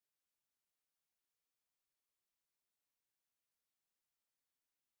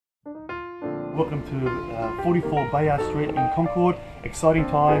Welcome to 44 Bayard Street in Concord. Exciting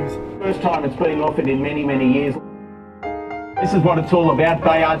times. First time it's been offered in many, many years. This is what it's all about,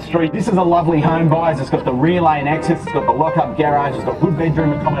 Bayard Street. This is a lovely home, buyers. It's got the rear lane access, it's got the lock-up garage, it's got good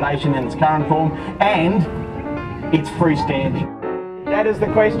bedroom accommodation in its current form, and it's freestanding. That is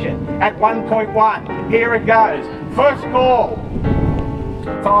the question. At 1.1, here it goes. First call.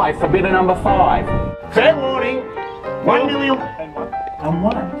 5 for bidder number 5. Fair warning. 1 million. And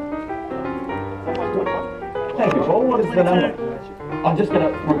 1. Thank you, Paul. What is the number? I'm just going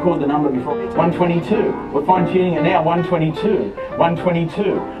to record the number before. 122. We're fine-tuning it now. 122.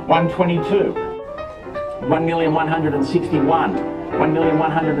 122. 122. 1,161,000.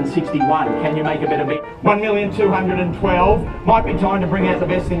 1,161,000. Can you make a better bid? 1,212,000. Might be time to bring out the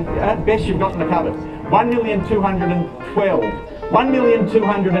best thing, best you've got in the cupboard. 1,212,000.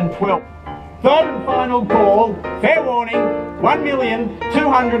 1,212,000. Third and final call. Fair warning.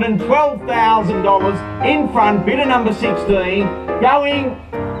 $1,212,000 in front. Bidder number 16. Going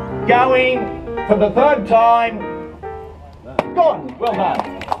for the third time. Gone. Well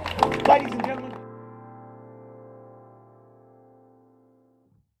done, ladies and gentlemen.